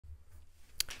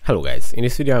Hello guys, in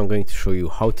this video I'm going to show you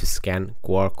how to scan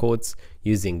QR codes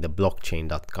using the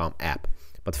blockchain.info app.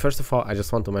 But first of all, I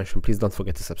just want to mention, please don't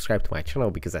forget to subscribe to my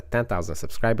channel, because at 10,000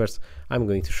 subscribers I'm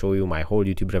going to show you my whole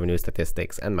YouTube revenue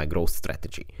statistics and my growth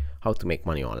strategy, how to make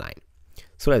money online.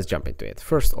 So let's jump into it.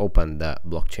 First, open the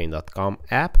blockchain.info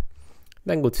app,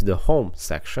 then go to the home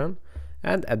section,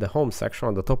 and at the home section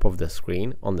on the top of the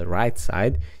screen on the right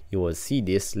side you will see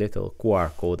this little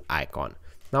QR code icon.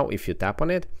 Now if you tap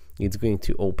on it, it's going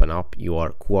to open up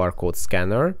your QR code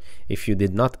scanner. If you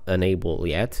did not enable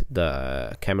yet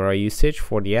the camera usage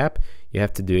for the app, you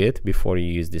have to do it before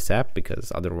you use this app,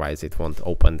 because otherwise it won't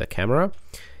open the camera.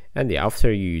 And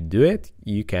after you do it,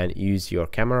 you can use your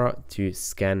camera to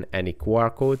scan any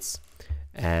QR codes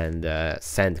and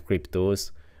send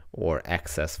cryptos or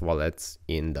access wallets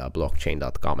in the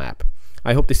blockchain.info app.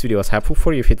 I hope this video was helpful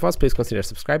for you. If it was, please consider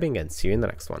subscribing, and see you in the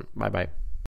next one. Bye bye.